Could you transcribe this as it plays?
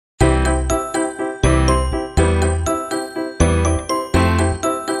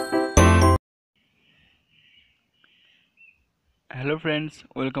Hello friends,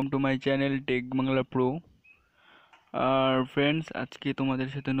 welcome to my channel take Bangla pro. R friends, আজকে তোমাদের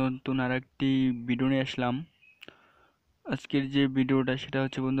সাথে নতুন আরেকটি ভিডিও নিয়ে আসলাম। আজকের যে ভিডিওটা সেটা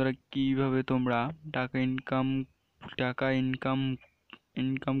হচ্ছে বন্ধুরা, কিভাবে তোমরা টাকা ইনকাম টাকা ইনকাম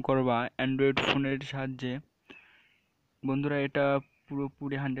ইনকাম করবা অ্যান্ড্রয়েড ফোনের সাহায্যে। বন্ধুরা, এটা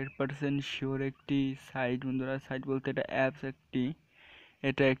পুরোপুরি 100% শিওর একটি সাইট। বন্ধুরা, সাইট বলতে এটা অ্যাপস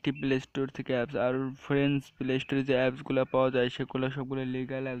এটা একটি প্লে স্টোর থেকে অ্যাপস। আর ফ্রেন্ডস, প্লে স্টোরে যে অ্যাপসগুলো পাওয়া যায় সেগুলো সবগুলো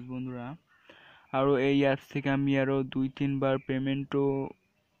লিগাল অ্যাপস বন্ধুরা। আরও এই অ্যাপস থেকে আমি আরও 2-3 বার পেমেন্টও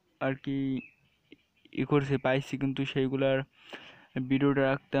আর কি পাইছি, কিন্তু সেইগুলার ভিডিওটা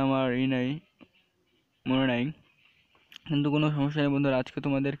রাখতে আমার নাই, মনে নাই। কিন্তু কোনো সমস্যা নেই বন্ধুরা, আজকে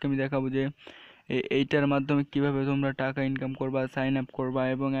তোমাদেরকে আমি দেখাবো যে এইটার মাধ্যমে কিভাবে তোমরা টাকা ইনকাম করবা, সাইন আপ করবা,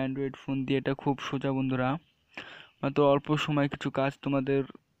 এবং অ্যান্ড্রয়েড ফোন দিয়ে এটা খুব সোজা বন্ধুরা। মাত্র অল্প সময় কিছু কাজ তোমাদের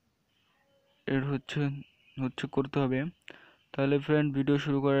এর হচ্ছে হচ্ছে করতে হবে। তাহলে ফ্রেন্ড, ভিডিও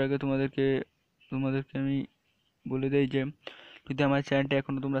শুরু করার আগে তোমাদেরকে আমি বলে দেই যে যদি আমার চ্যানেলটি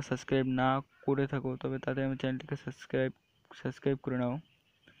এখনও তোমরা সাবস্ক্রাইব না করে থাকো তবে তাদের আমার চ্যানেলটিকে সাবস্ক্রাইব করে নাও।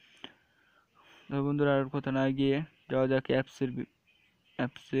 তো বন্ধুরা, আর কথা না গিয়ে যাওয়া যাক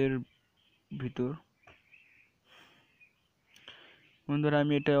অ্যাপসের ভিতর। বন্ধুরা,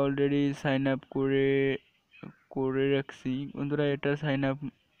 আমি এটা অলরেডি সাইন আপ করে করে রাখছি। বন্ধুরা, এটা সাইন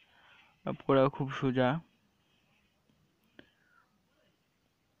আপ করা খুব সোজা।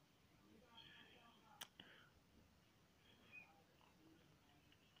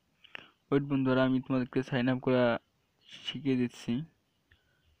 ওয়েট বন্ধুরা, আমি তোমাদেরকে সাইন আপ করা শিখিয়ে দিচ্ছি।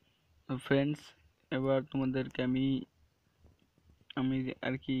 তো ফ্রেন্ডস, এবার তোমাদেরকে আমি আমি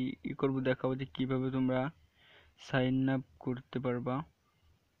আর কি করবো, দেখাবো যে কিভাবে তোমরা সাইন আপ করতে পারবা।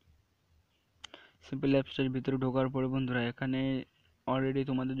 সিম্পল অ্যাপসটার ভিতরে ঢোকার পরে বন্ধুরা, এখানে অলরেডি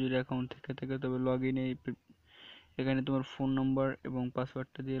তোমাদের যদি অ্যাকাউন্ট থেকে থাকে তবে লগ ইনে এখানে তোমার ফোন নম্বর এবং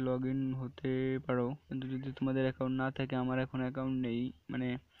পাসওয়ার্ডটা দিয়ে লগ ইন হতে পারো। কিন্তু যদি তোমাদের অ্যাকাউন্ট না থাকে, আমার এখন অ্যাকাউন্ট নেই, মানে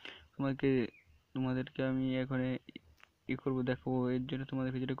তোমাকে তোমাদেরকে আমি এখন করবো, দেখাবো। এর জন্য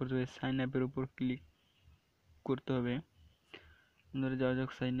তোমাদেরকে যেটা করতে হবে, সাইন আপের উপর ক্লিক করতে হবে। বন্ধুরা, যাওয়া যাক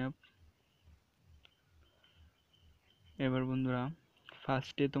সাইন আপ। এবার বন্ধুরা,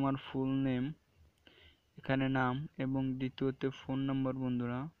 ফার্স্টে তোমার ফুল নেম, এখানে নাম, এবং দ্বিতীয়তে ফোন নাম্বার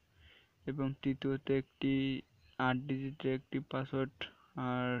বন্ধুরা, এবং তৃতীয়তে একটি 8 ডিজিটের একটি পাসওয়ার্ড,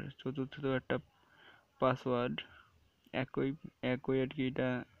 আর চতুর্থত একটা পাসওয়ার্ড একই একই আর কি, এটা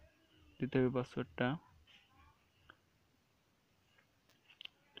দিতে হবে পাসওয়ার্ডটা।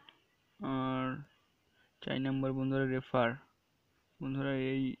 আর 4 নাম্বার বন্ধুরা, রেফার। বন্ধুরা,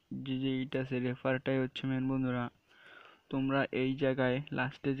 এই এইটা আছে, রেফারটাই হচ্ছে মেন বন্ধুরা। তোমরা এই জায়গায়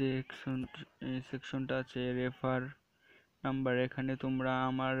লাস্টে যে সেকশনটা আছে রেফার নাম্বার, এখানে তোমরা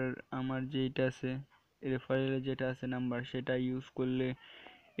আমার আমার যেটা আছে রেফারেলে যেটা আছে নাম্বার, সেটা ইউজ করলে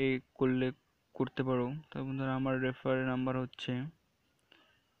করলে করতে পারো। তো বন্ধুরা, আমার রেফারেল নাম্বার হচ্ছে,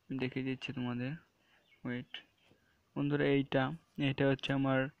 দেখিয়ে দিচ্ছি তোমাদের, ওয়েট। বন্ধুরা, এইটা হচ্ছে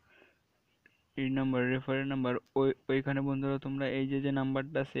আমার এই নাম্বার, রেফারেল নাম্বার। ওইখানে বন্ধুরা, তোমরা এই যে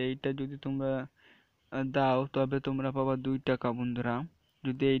নাম্বারটা আছে এইটা যদি তোমরা দাও তবে তোমরা পাবা 2 টাকা বন্ধুরা।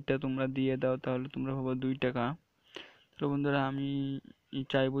 যদি এইটা তোমরা দিয়ে দাও তাহলে তোমরা পাবা 2 টাকা। তো বন্ধুরা, আমি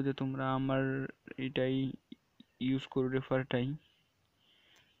চাইবো যে তোমরা আমার এটাই ইউজ করো, রেফারটাই।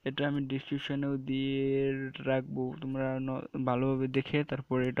 এটা আমি ডিসক্রিপশনেও দিয়ে রাখবো, তোমরা ভালোভাবে দেখে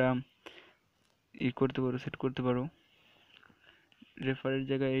তারপর এটা করতে পারো, সেট করতে পারো রেফারের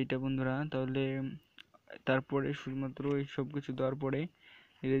জায়গায় এইটা বন্ধুরা। তাহলে তারপরে শুধুমাত্র এই সব কিছু দেওয়ার পরে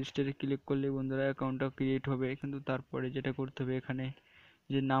রেজিস্টারে ক্লিক করলে বন্ধুরা অ্যাকাউন্টটা ক্রিয়েট হবে। কিন্তু তারপরে যেটা করতে হবে, এখানে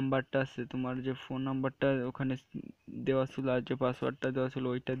যে নাম্বারটা আছে, তোমার যে ফোন নাম্বারটা ওখানে দেওয়া ছিল আর যে পাসওয়ার্ডটা দেওয়া ছিল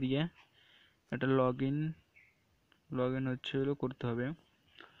ওইটা দিয়ে একটা লগ ইন হলো করতে হবে।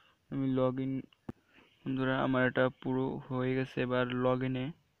 আমি লগ ইন, বন্ধুরা আমার এটা পুরো হয়ে গেছে। এবার লগ ইনে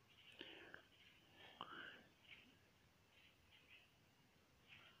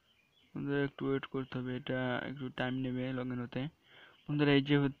বন্ধুরা একটু ওয়েট করতে হবে, এটা একটু টাইম নেবে লগ ইন হতে। বন্ধুরা, এই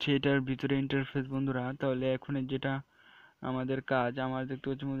যে হচ্ছে এটার ভিতরে ইন্টারফেস বন্ধুরা। তাহলে এখন যেটা আমাদের কাজ, আমার দেখতে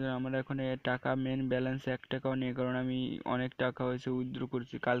পাচ্ছি বন্ধুরা, আমার এখন টাকা মেন ব্যালেন্স 1 টাকাও নেই, কারণ আমি অনেক টাকা হয়েছে উইথড্র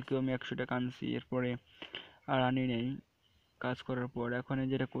করছি। কালকেও আমি 100 টাকা আনছি, এরপরে আর আনি নেই কাজ করার পর। এখন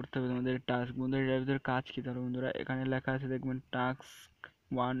যেটা করতে হবে তোমাদের টাস্ক, বন্ধুরা এটার ভিতরে কাজ কি তাহলে বন্ধুরা, এখানে লেখা আছে দেখবেন টাস্ক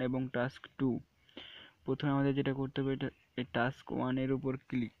 1 এবং টাস্ক 2। প্রথমে আমাদের যেটা করতে হবে, এটা এই টাস্ক 1 এর উপর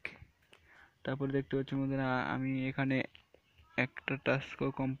ক্লিক। তারপর দেখতে পাচ্ছি বন্ধুরা, আমি এখানে একটা টাস্কও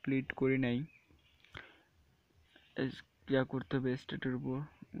কমপ্লিট করি নাই। যা করতে হবে, স্টেটের উপর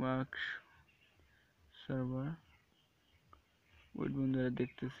ওয়ার্ক সার্ভার, ওয়েট বন্ধুরা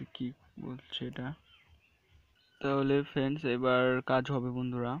দেখতেছি কি বলছে এটা। তাহলে ফ্রেন্ডস এবার কাজ হবে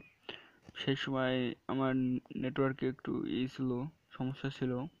বন্ধুরা। সেই সময় আমার নেটওয়ার্কে একটু ছিল, সমস্যা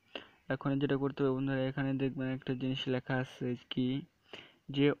ছিল। এখন যেটা করতে হবে বন্ধুরা, এখানে দেখবেন একটা জিনিস লেখা আছে কি,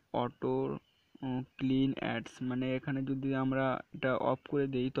 যে অটো ক্লিন অ্যাডস, মানে এখানে যদি আমরা এটা অফ করে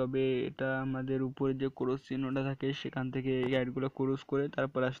দেই তবে এটা আমাদের উপরে যে ক্রস চিহ্নটা থাকে সেখান থেকে এই অ্যাডগুলো ক্রস করে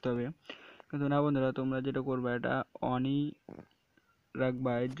তারপর আসতে হবে। কিন্তু না বন্ধুরা, তোমরা যেটা করবা এটা অনই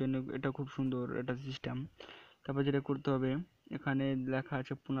রাখবা, এর জন্য এটা খুব সুন্দর একটা সিস্টেম। তারপর যেটা করতে হবে, এখানে লেখা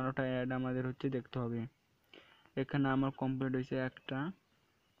আছে 15টা অ্যাড আমাদের হচ্ছে দেখতে হবে। এখানে আমার কমপ্লিট হয়েছে একটা,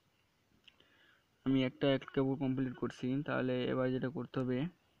 আমি একটা অ্যাড কেবল কমপ্লিট করছি। তাহলে এবার যেটা করতে হবে,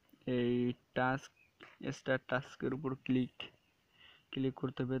 এই টাস্ক স্টার্ট টাস্কের উপর ক্লিক ক্লিক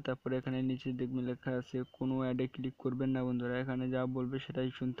করতে হবে। তারপরে এখানে নিচে দেখবেন লেখা আছে কোনো অ্যাডে ক্লিক করবেন না বন্ধুরা, এখানে যা বলবে সেটাই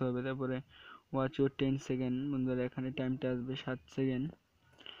শুনতে হবে। তারপরে ওয়াচ ইউর 10 সেকেন্ড বন্ধুরা, এখানে টাইমটা আসবে 7 সেকেন্ড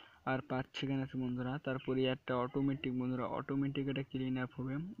আর 5 সেকেন্ড আছে বন্ধুরা। তারপরে একটা অটোমেটিক বন্ধুরা, অটোমেটিক এটা ক্লিন আপ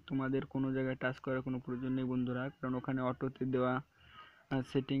হবে, তোমাদের কোনো জায়গায় টাচ করার কোনো প্রয়োজন নেই বন্ধুরা, কারণ ওখানে অটোতে দেওয়া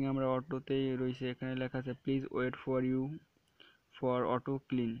সেটিং আমরা অটোতেই রয়েছে। এখানে লেখা আছে please wait for auto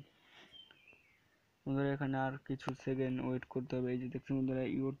clean বন্ধুরা, এখানে আর কিছু সেকেন্ড ওয়েট করতে হবে। এই যে দেখছেন বন্ধুরা,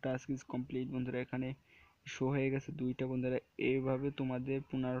 ইউর টাস্ক ইজ কমপ্লিট বন্ধুরা, এখানে শো হয়ে গেছে দুইটা বন্ধুরা। এইভাবে তোমাদের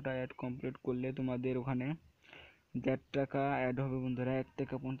 15টা অ্যাড কমপ্লিট করলে তোমাদের ওখানে 1.5 টাকা অ্যাড হবে বন্ধুরা, 1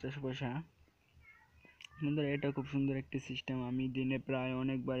 টাকা 50 পয়সা বন্ধুরা। এটা খুব সুন্দর একটি সিস্টেম, আমি দিনে প্রায়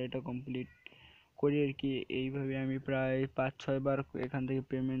অনেকবার এটা কমপ্লিট করি আর কি। এইভাবে আমি প্রায় 5-6 বার এখান থেকে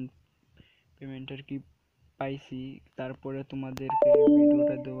পেমেন্ট আর কি পাইছি। তারপরে তোমাদেরকে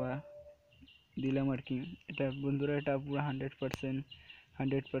ভিডিওটা দিলাম আর কি। এটা বন্ধুরা, এটা পুরো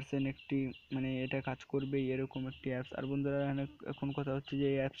 100% একটি, মানে এটা কাজ করবেই এরকম একটি অ্যাপস। আর বন্ধুরা, এখন কথা হচ্ছে যে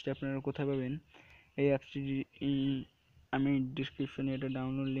এই অ্যাপসটা আপনারা কোথায় পাবেন। এই অ্যাপসটি আমি ডিসক্রিপশনে এটা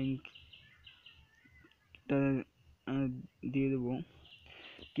ডাউনলোড লিঙ্কটা দিয়ে দেবো,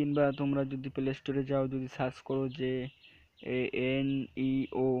 কিংবা তোমরা যদি প্লে স্টোরে যাও, যদি সার্চ করো যে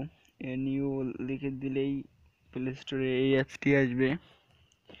NEO NEO লিখে দিলেই প্লে স্টোরে এই অ্যাপসটি আসবে,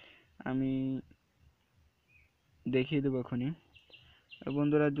 আমি দেখিয়ে দেবো এখনই। আর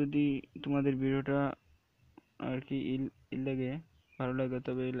বন্ধুরা, যদি তোমাদের ভিডিওটা আর কি লাগে, ভালো লাগে,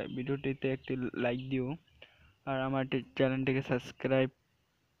 তবে ভিডিওটিতে একটি লাইক দিও আর আমার চ্যানেলটিকে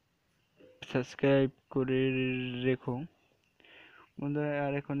সাবস্ক্রাইব করে রেখো বন্ধুরা।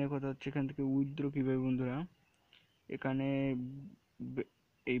 আর এখানে কথা হচ্ছে এখান থেকে উইথড্র কীভাবে বন্ধুরা, এখানে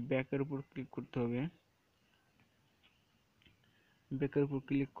এই ব্যাকের উপর ক্লিক করতে হবে। ব্যাকের উপর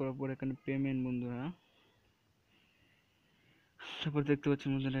ক্লিক করার পর এখানে পেমেন্ট বন্ধুরা, তারপর দেখতে পাচ্ছেন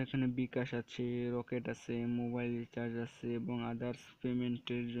বন্ধুরা এখানে বিকাশ আছে, রকেট আছে, মোবাইল রিচার্জ আছে এবং আদার্স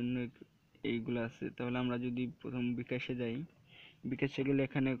পেমেন্টের জন্য এইগুলো আছে। তাহলে আমরা যদি প্রথম বিকাশে যাই, বিকাশে গেলে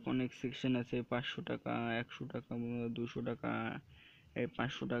এখানে অনেক সেকশন আছে, 500 টাকা, 100 টাকা, 200 টাকা,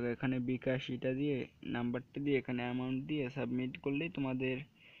 500 টাকা। এখানে বিকাশ এটা দিয়ে নাম্বারটা দিয়ে এখানে অ্যামাউন্ট দিয়ে সাবমিট করলেই তোমাদের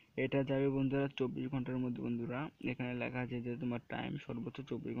এটা যাবে বন্ধুরা 24 ঘন্টার মধ্যে বন্ধুরা। এখানে লেখা আছে যে তোমার টাইম সর্বোচ্চ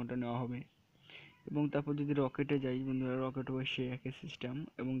 24 ঘন্টা নেওয়া হবে। এবং তারপর যদি রকেটে যাই বন্ধুরা, রকেট সে একই সিস্টেম।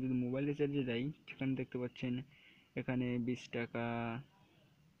 এবং যদি মোবাইল রিচার্জে যাই, সেখানে দেখতে পাচ্ছেন এখানে 20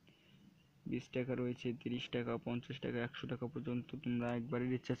 টাকা রয়েছে, 30 টাকা, 50 টাকা, 100 টাকা পর্যন্ত তোমরা একবারে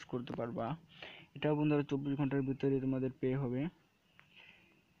রিচার্জ করতে পারবা। এটাও বন্ধুরা 24 ঘন্টার ভিতরে তোমাদের পে হবে।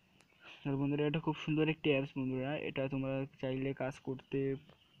 আর বন্ধুরা, এটা খুব সুন্দর একটি অ্যাপস বন্ধুরা, এটা তোমরা চাইলে কাজ করতে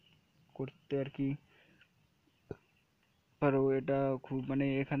করতে আর কি পারো। এটা খুব, মানে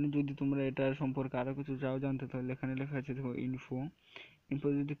এখানে যদি তোমরা এটা সম্পর্কে আরো কিছু চাও জানতে, তাহলে এখানে লেখা আছে দেখো ইনফো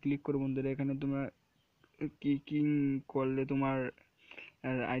যদি ক্লিক করো বন্ধুরা, এখানে তোমরা কি কি করলে তোমার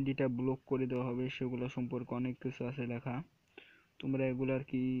আইডিটা ব্লক করে দেওয়া হবে সেগুলো সম্পর্কে অনেক কিছু আছে লেখা। তোমরা এগুলো আর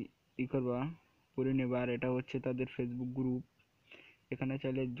কি করবা, করে নেবা। আর এটা হচ্ছে তাদের ফেসবুক গ্রুপ, এখানে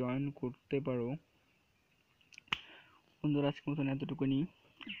চাইলে জয়েন করতে পারো বন্ধুরা। আজকের মতন এতটুকুনি।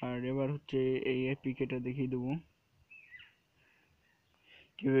 আর এবার হচ্ছে এই অ্যাপ্লিকেশনটা দেখিয়ে দেবো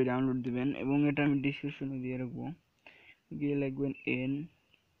কীভাবে ডাউনলোড দিবেন, এবং এটা আমি ডিসক্রিপশনে দিয়ে রাখবো। গিয়ে লিখবেন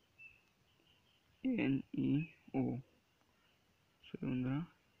NEO, সরি বন্ধুরা,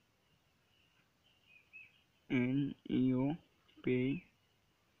 NEO PAY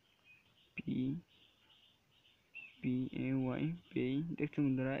দেখছেন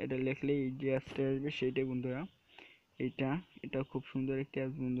বন্ধুরা, এটা লিখলেই যে অ্যাপসটা আসবে সেইটাই বন্ধুরা। এটা এটা খুব সুন্দর একটা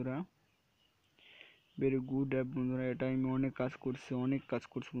অ্যাপ বন্ধুরা, ভেরি গুড অ্যাপ বন্ধুরা। এটা আমি অনেক কাজ করছি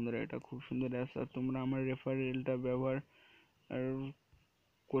বন্ধুরা, এটা খুব সুন্দর অ্যাপস। আর তোমরা আমার রেফারেলটা ব্যবহার আর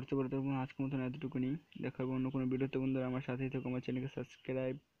করতে পারো। তখন আজকের মতন এতটুকুনি, দেখা হবে অন্য কোনো ভিডিওতে বন্ধুরা। আমার সাথেই থেকো, আমার চ্যানেলকে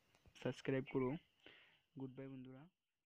সাবস্ক্রাইব করো। গুড বাই বন্ধুরা।